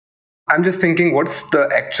I'm just thinking, what's the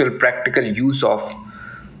actual practical use of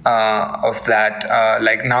that?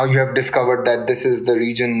 Like now you have discovered that this is the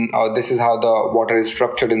region, or this is how the water is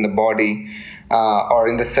structured in the body, or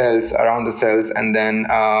in the cells, around the cells, and then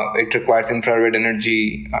it requires infrared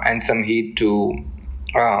energy and some heat to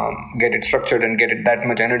get it structured and get it that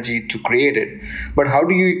much energy to create it. But how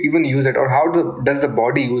do you even use it, or does the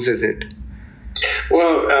body uses it?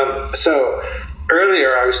 Well, so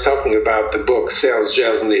earlier I was talking about the book Cells,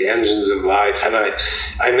 Gels, and the Engines of Life, and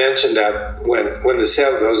I mentioned that when the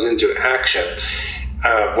cell goes into action,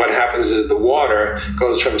 what happens is the water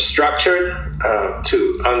goes from structured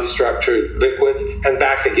to unstructured liquid and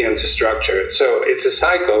back again to structured. So it's a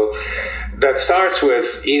cycle that starts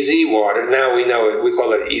with EZ water. Now we know it, we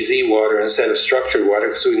call it EZ water instead of structured water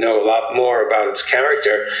because we know a lot more about its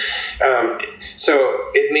character. So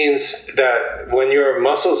it means that when your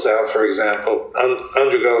muscle cell, for example,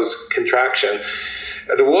 undergoes contraction,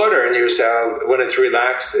 the water in your cell, when it's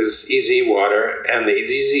relaxed, is EZ water, and the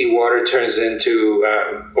EZ water turns into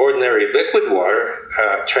ordinary liquid water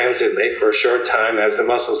transiently for a short time as the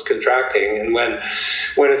muscle's contracting. And when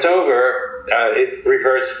it's over, it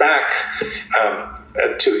reverts back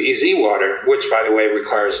to EZ water, which, by the way,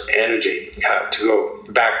 requires energy to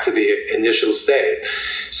go back to the initial state.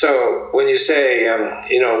 So when you say,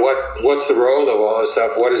 what's the role of all this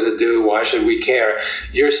stuff? What does it do? Why should we care?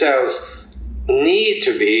 Your cells need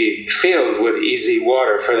to be filled with EZ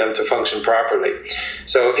water for them to function properly.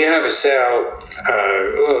 So if you have a cell,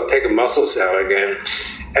 take a muscle cell again,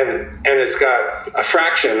 and it's got a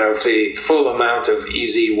fraction of the full amount of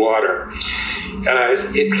EZ water,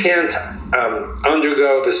 it can't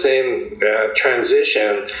undergo the same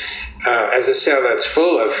transition as a cell that's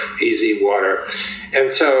full of EZ water.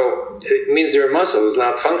 And so it means your muscle is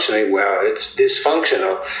not functioning well. It's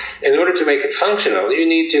dysfunctional. In order to make it functional, you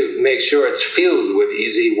need to make sure it's filled with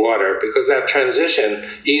EZ water, because that transition,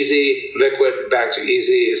 EZ liquid back to EZ,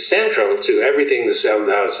 is central to everything the cell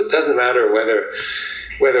does. It doesn't matter whether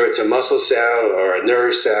it's a muscle cell or a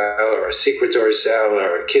nerve cell or a secretory cell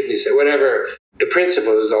or a kidney cell, whatever. The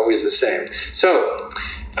principle is always the same. So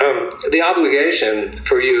the obligation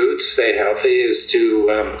for you to stay healthy is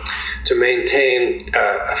to maintain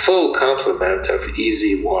a full complement of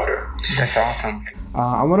EZ water. That's awesome.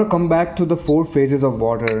 I want to come back to the 4 phases of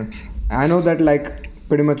water. I know that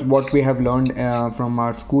pretty much what we have learned from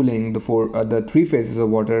our schooling, the 3 phases of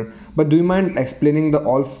water. But do you mind explaining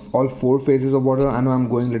all 4 phases of water? I know I'm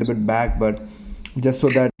going a little bit back, but just so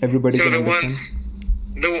that everybody can understand.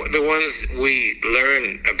 The ones we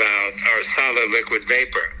learn about are solid, liquid,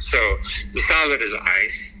 vapor. So the solid is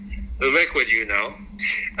ice, the liquid,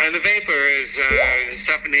 and the vapor is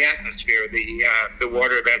stuff in the atmosphere, the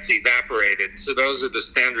water that's evaporated. So those are the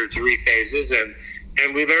standard 3 phases, and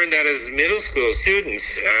we learn that as middle school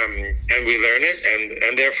students, and we learn it,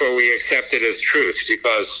 and therefore we accept it as truth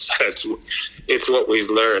because it's what we've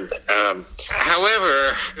learned.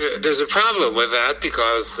 However, there's a problem with that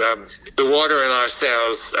because the water in our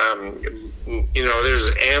cells, there's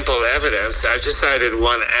ample evidence. I just cited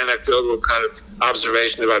one anecdotal kind of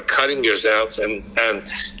observation about cutting yourself and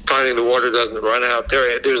finding the water doesn't run out.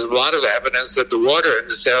 There's a lot of evidence that the water in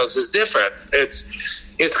the cells is different.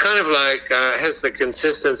 It's kind of like has the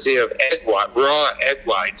consistency of egg white, raw egg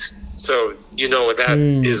whites. So you know what that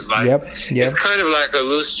is like. Yep. It's kind of like a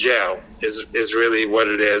loose gel is really what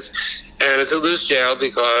it is, and it's a loose gel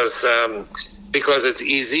because it's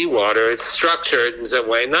EZ water. It's structured in some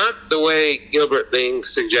way, not the way Gilbert Ling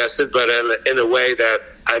suggested, but in a way that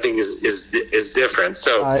I think is different.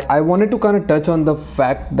 So I wanted to kind of touch on the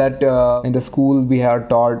fact that in the school we are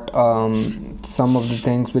taught some of the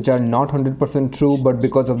things which are not 100% true, but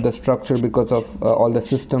because of the structure, because of all the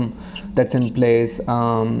system that's in place,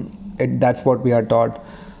 that's what we are taught.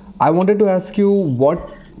 I wanted to ask you, what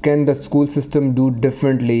can the school system do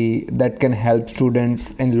differently that can help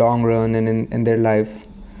students in long run and in their life?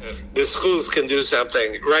 The schools can do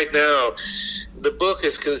something. Right now, the book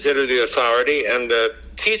is considered the authority, and the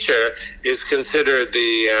teacher is considered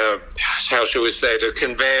the, the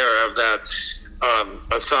conveyor of that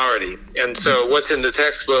authority. And so what's in the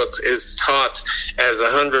textbooks is taught as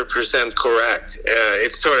 100% correct.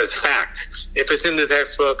 It's taught as fact. If it's in the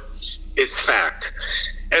textbook, it's fact.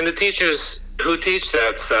 And the teachers who teach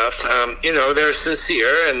that stuff, they're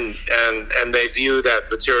sincere and they view that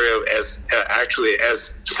material as actually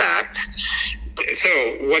as fact. So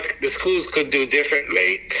what the schools could do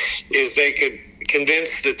differently is they could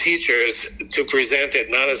convince the teachers to present it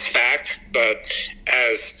not as fact, but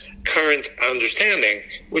as current understanding,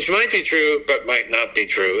 which might be true, but might not be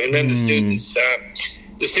true. And then the students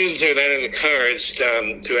the students are then encouraged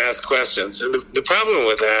to ask questions. And the problem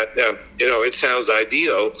with that, it sounds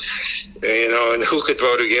ideal, and who could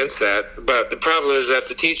vote against that? But the problem is that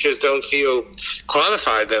the teachers don't feel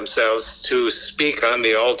qualified themselves to speak on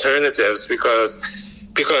the alternatives because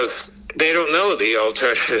they don't know the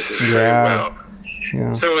alternatives very well.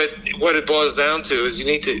 Yeah. So what it boils down to is you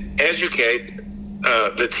need to educate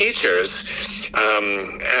the teachers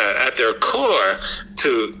at their core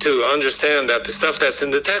to understand that the stuff that's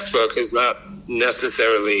in the textbook is not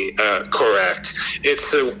necessarily correct.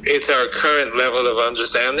 It's our current level of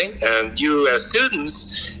understanding, and you as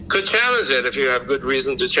students could challenge it if you have good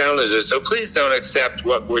reason to challenge it. So please don't accept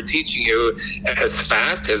what we're teaching you as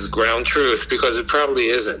fact, as ground truth, because it probably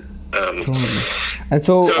isn't. And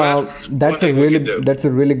so that's a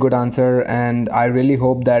really good answer, and I really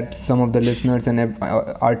hope that some of the listeners and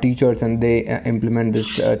our teachers and they implement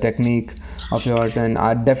this technique of yours. And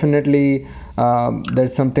I definitely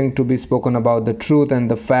there's something to be spoken about the truth and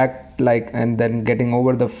the fact, and then getting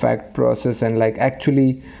over the fact process and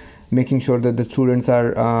actually making sure that the students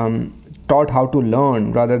are taught how to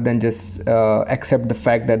learn rather than just accept the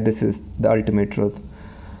fact that this is the ultimate truth.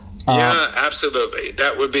 Yeah, absolutely.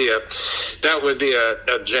 That would be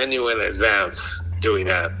a genuine advance doing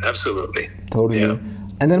that. Absolutely. Totally. Yeah.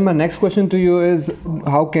 And then my next question to you is,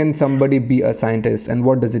 how can somebody be a scientist and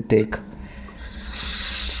what does it take?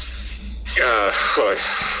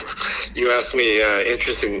 You asked me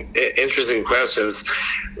interesting questions.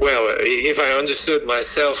 Well, if I understood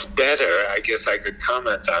myself better, I guess I could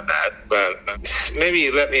comment on that. But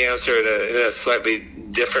maybe let me answer it in a slightly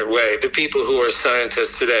different way. The people who are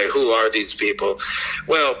scientists today, who are these people?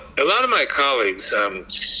 Well, a lot of my colleagues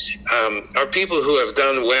are people who have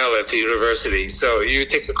done well at the university. So you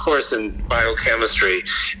take a course in biochemistry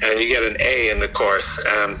and you get an A in the course.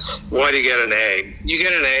 Why do you get an A? You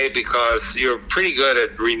get an A because you're pretty good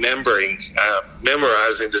at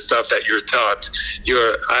memorizing the stuff that you're taught.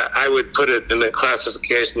 I would put it in the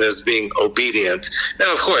classification as being obedient.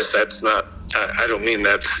 Now, of course, that's not, I don't mean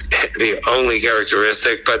that's the only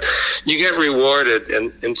characteristic, but you get rewarded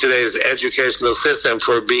in today's educational system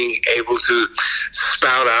for being able to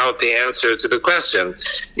spout out the answer to the question.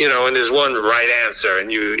 And there's one right answer,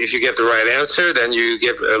 and if you get the right answer, then you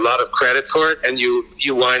get a lot of credit for it, and you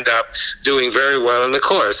wind up doing very well in the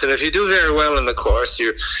course. And if you do very well in the course,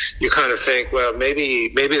 you kind of think, well, maybe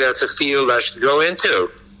that's a field I should go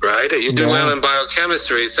into. Right? You do well in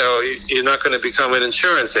biochemistry, so you're not going to become an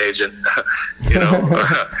insurance agent, and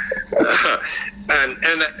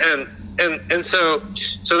so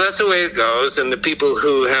that's the way it goes. And the people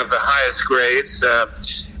who have the highest grades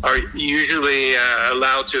are usually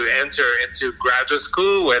allowed to enter into graduate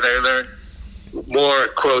school, where they learn more,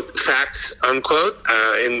 quote, facts, unquote,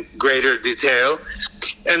 in greater detail.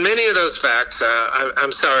 And many of those facts,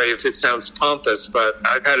 I'm sorry if it sounds pompous, but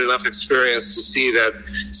I've had enough experience to see that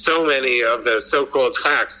so many of the so-called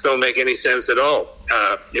facts don't make any sense at all.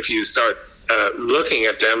 If you start looking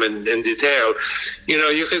at them in detail,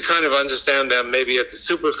 you can kind of understand them maybe at the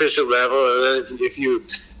superficial level, and then if you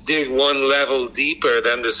dig one level deeper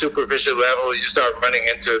than the superficial level, you start running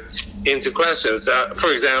into questions.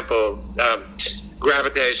 For example,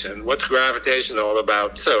 gravitation. What's gravitation all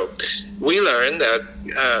about? So we learned that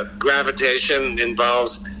gravitation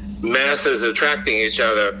involves masses attracting each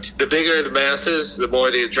other. The bigger the masses, the more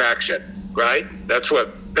the attraction, right? That's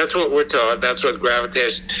what we're taught. That's what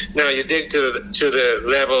gravitation. Now you dig to the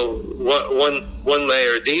level one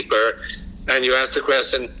layer deeper, and you ask the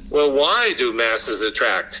question, well, why do masses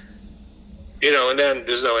attract? And then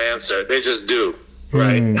there's no answer. They just do,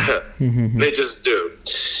 right? Mm-hmm. They just do.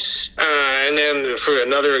 And then for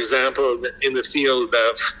another example, in the field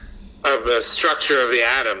of the structure of the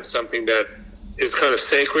atom, something that is kind of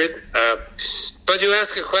sacred. But you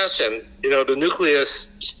ask a question, the nucleus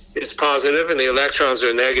is positive and the electrons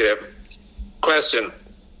are negative. Question,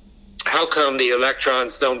 how come the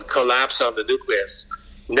electrons don't collapse on the nucleus?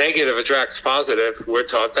 Negative attracts positive. We're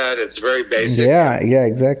taught that. It's very basic. Yeah,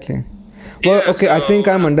 exactly. Well, okay, so, I think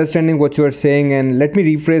I'm understanding what you are saying, and let me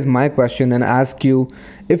rephrase my question and ask you,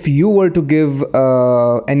 if you were to give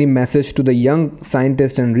any message to the young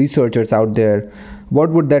scientists and researchers out there,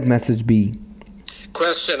 what would that message be?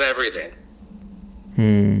 Question everything.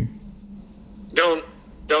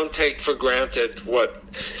 Don't take for granted what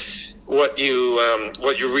you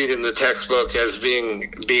read in the textbook as being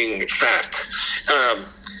fact.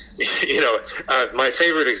 My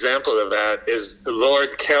favorite example of that is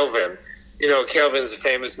Lord Kelvin. Kelvin's a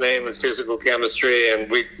famous name in physical chemistry, and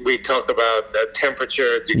we talk about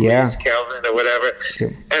temperature, degrees Kelvin or whatever. Yeah.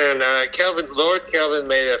 And Lord Kelvin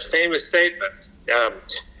made a famous statement.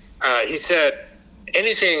 He said,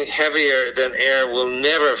 anything heavier than air will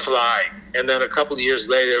never fly. And then a couple of years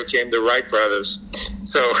later came the Wright brothers.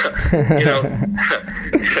 So,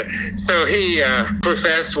 so he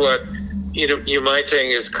professed what you might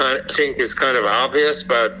think is kind of obvious,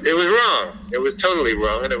 but it was wrong. It was totally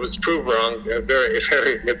wrong, and it was proved wrong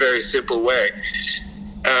in a very simple way.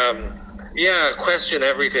 Question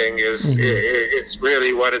everything is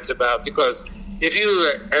really what it's about, because if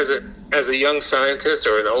you, as a young scientist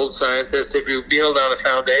or an old scientist, if you build on a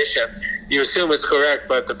foundation, you assume it's correct,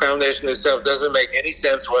 but the foundation itself doesn't make any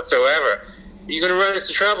sense whatsoever, you're going to run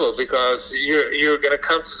into trouble, because you're going to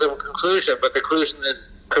come to some conclusion, but the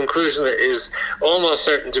conclusion is almost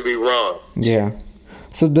certain to be wrong. Yeah.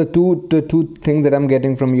 So the two things that I'm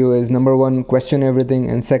getting from you is, number one, question everything,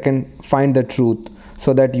 and second, find the truth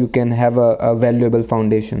so that you can have a valuable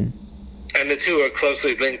foundation. And the two are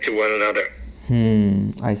closely linked to one another.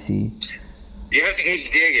 I see. You have to keep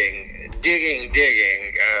digging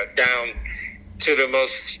down to the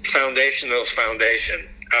most foundational foundation.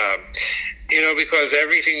 Because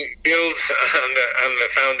everything builds on the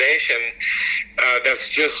foundation that's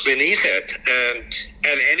just beneath it. And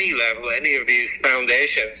at any level, any of these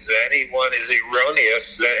foundations, any one is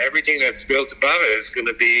erroneous, that everything that's built above it is going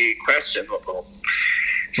to be questionable.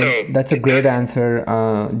 So well, that's a great answer,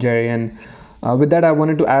 Jerry. And with that, I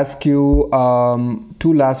wanted to ask you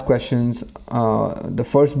two last questions. The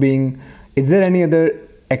first being, is there any other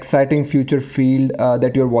exciting future field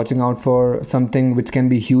that you're watching out for, something which can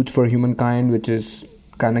be huge for humankind, which is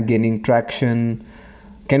kind of gaining traction,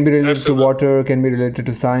 can be related to water, can be related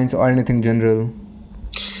to science, or anything general?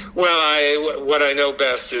 Well, what I know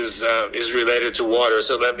best is related to water.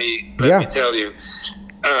 So let me tell you.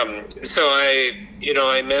 So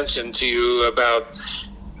I mentioned to you about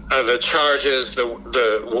the charges,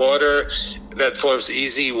 the water that forms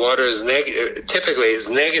easy water is typically is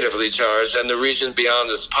negatively charged, and the region beyond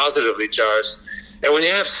is positively charged. And when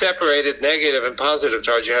you have separated negative and positive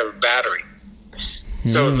charge, you have a battery.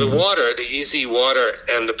 So the water, the easy water,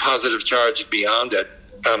 and the positive charge beyond it,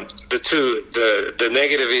 the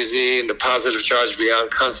negative easy and the positive charge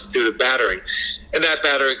beyond constitute a battery, and that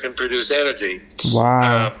battery can produce energy.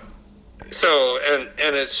 Wow.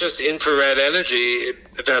 And it's just infrared energy.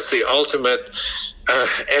 That's the ultimate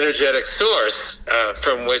energetic source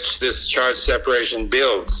from which this charge separation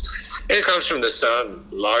builds. And it comes from the sun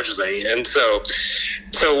largely. And so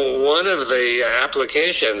one of the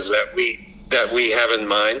applications that we have in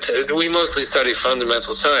mind, we mostly study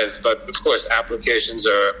fundamental science, but of course applications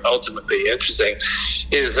are ultimately interesting,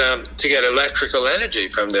 is to get electrical energy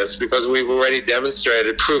from this, because we've already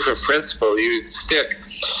demonstrated proof of principle. You stick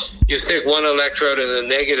one electrode in the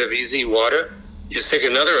negative easy water, you stick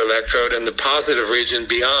another electrode in the positive region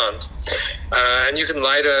beyond, and you can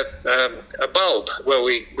light a bulb. Well,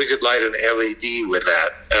 we could light an LED with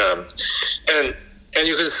that, and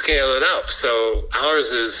you can scale it up. So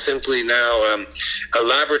ours is simply now a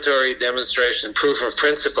laboratory demonstration, proof of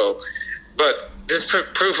principle. But this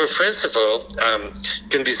proof of principle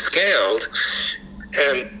can be scaled,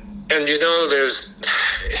 and there's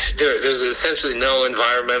essentially no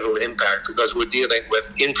environmental impact, because we're dealing with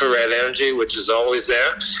infrared energy, which is always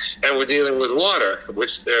there, and we're dealing with water,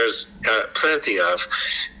 which there's plenty of.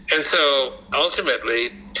 And so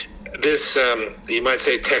ultimately, this, you might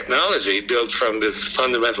say, technology built from this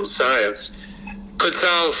fundamental science could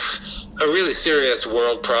solve a really serious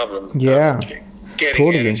world problem. Yeah, getting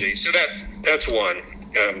totally. energy. So that's one.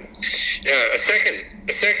 A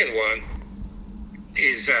second one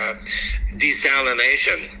is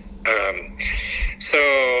desalination.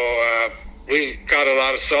 We got a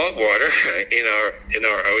lot of salt water in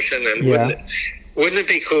our ocean, and wouldn't it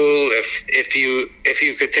be cool if you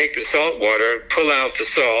could take the salt water, pull out the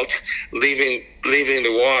salt, leaving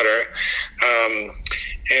the water,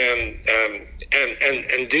 and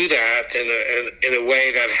do that in a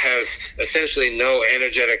way that has essentially no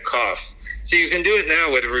energetic cost. So you can do it now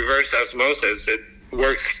with reverse osmosis. It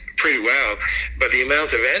works pretty well, but the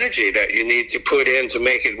amount of energy that you need to put in to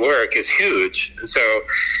make it work is huge. So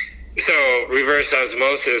reverse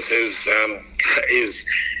osmosis is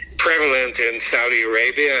prevalent in Saudi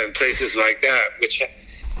Arabia and places like that, which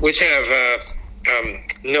have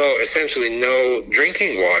essentially no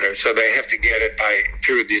drinking water, so they have to get it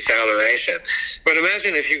through desalination. But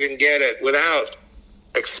imagine if you can get it without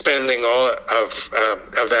expending all of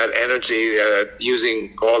that energy,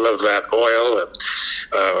 using all of that oil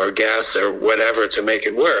or gas or whatever to make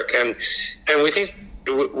it work. And we think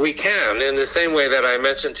we can, in the same way that I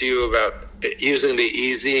mentioned to you about using the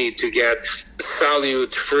EZ to get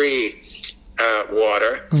solute-free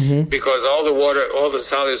water because all the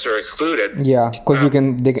solids are excluded. Yeah, because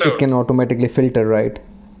it can automatically filter, right?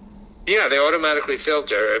 Yeah, they automatically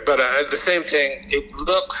filter. But the same thing, it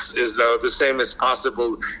looks as though the same is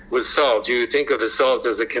possible with salt. You think of the salt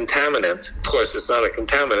as a contaminant. Of course, it's not a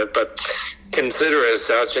contaminant, but consider it as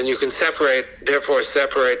such. And you can separate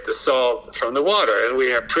the salt from the water. And we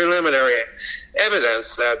have preliminary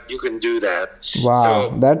evidence that you can do that.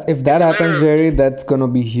 Wow, if that happens, Jerry, that's going to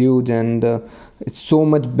be huge. And it's so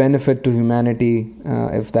much benefit to humanity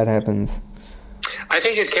if that happens. I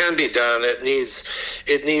think it can be done. It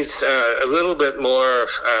needs a little bit more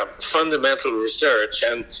fundamental research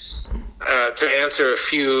and to answer a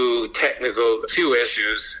few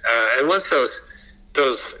issues. And once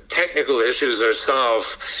those technical issues are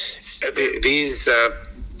solved, these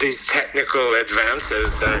technical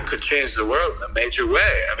advances could change the world in a major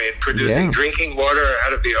way. I mean, producing drinking water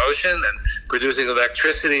out of the ocean and producing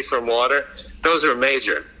electricity from water, those are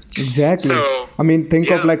major. Exactly. So, I mean,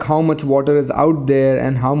 think of like how much water is out there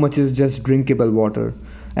and how much is just drinkable water.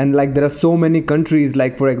 And like there are so many countries,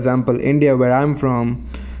 like for example, India, where I'm from,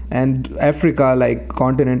 and Africa, like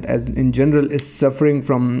continent as in general, is suffering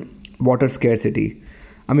from water scarcity.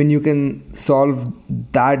 I mean, you can solve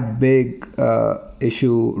that big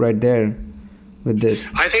issue right there with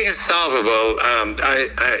this. I think it's solvable.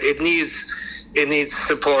 It needs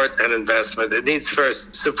support and investment. It needs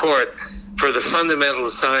first support for the fundamental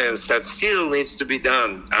science that still needs to be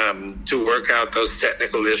done to work out those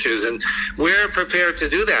technical issues, and we're prepared to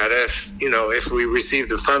do that if we receive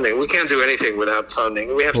the funding. We can't do anything without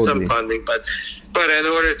funding. We have some funding, but in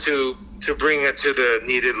order to bring it to the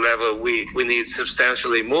needed level, we need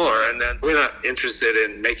substantially more, and then we're not interested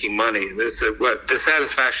in making money. This is what the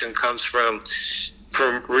satisfaction comes from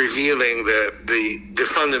revealing the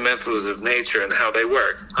fundamentals of nature and how they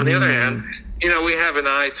work. On the other hand, we have an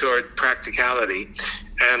eye toward practicality,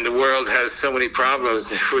 and the world has so many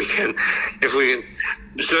problems. If we can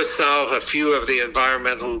just solve a few of the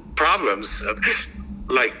environmental problems,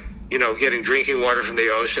 like getting drinking water from the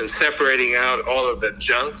ocean, separating out all of the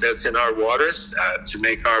junk that's in our waters to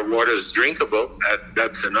make our waters drinkable.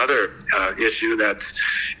 That's another issue that's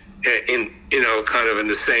kind of in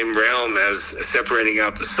the same realm as separating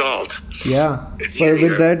out the salt. Yeah. But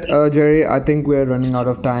with that, Jerry, I think we're running out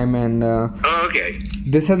of time, and okay.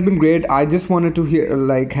 This has been great. I just wanted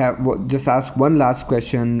to just ask one last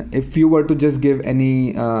question. If you were to just give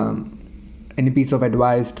any piece of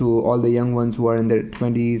advice to all the young ones who are in their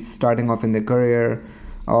 20s, starting off in their career,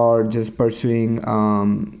 or just pursuing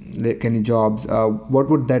any jobs, what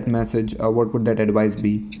would that message, what would that advice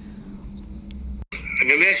be?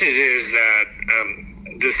 The message is that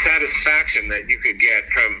the satisfaction that you could get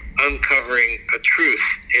from uncovering a truth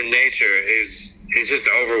in nature is just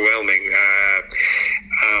overwhelming.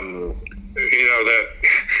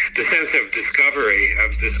 The sense of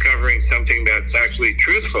discovering something that's actually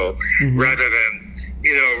truthful, rather than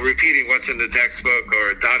repeating what's in the textbook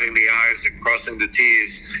or dotting the I's and crossing the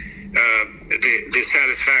T's. The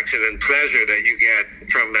satisfaction and pleasure that you get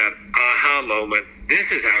from that aha moment,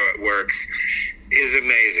 this is how it works, is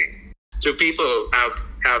amazing. To people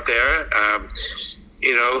out there,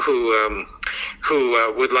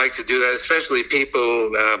 who would like to do that, especially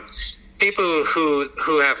people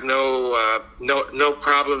who have no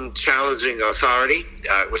problem challenging authority,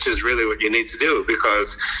 which is really what you need to do,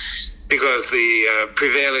 because the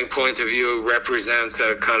prevailing point of view represents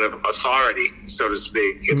a kind of authority, so to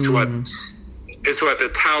speak. It's what the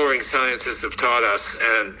towering scientists have taught us,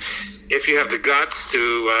 and if you have the guts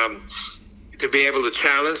to be able to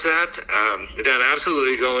challenge that, then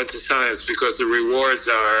absolutely go into science, because the rewards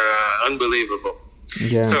are unbelievable.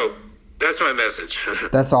 Yeah. So that's my message.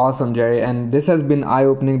 That's awesome, Jerry. And this has been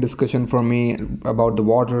eye-opening discussion for me about the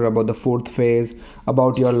water, about the fourth phase,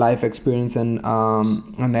 about your life experience and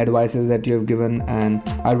advices that you have given. And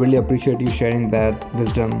I really appreciate you sharing that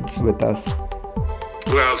wisdom with us.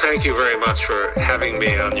 Well, thank you very much for having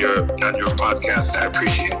me on your podcast. I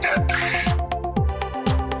appreciate that.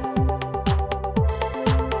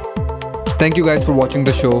 Thank you guys for watching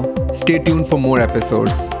the show. Stay tuned for more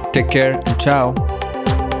episodes. Take care and ciao.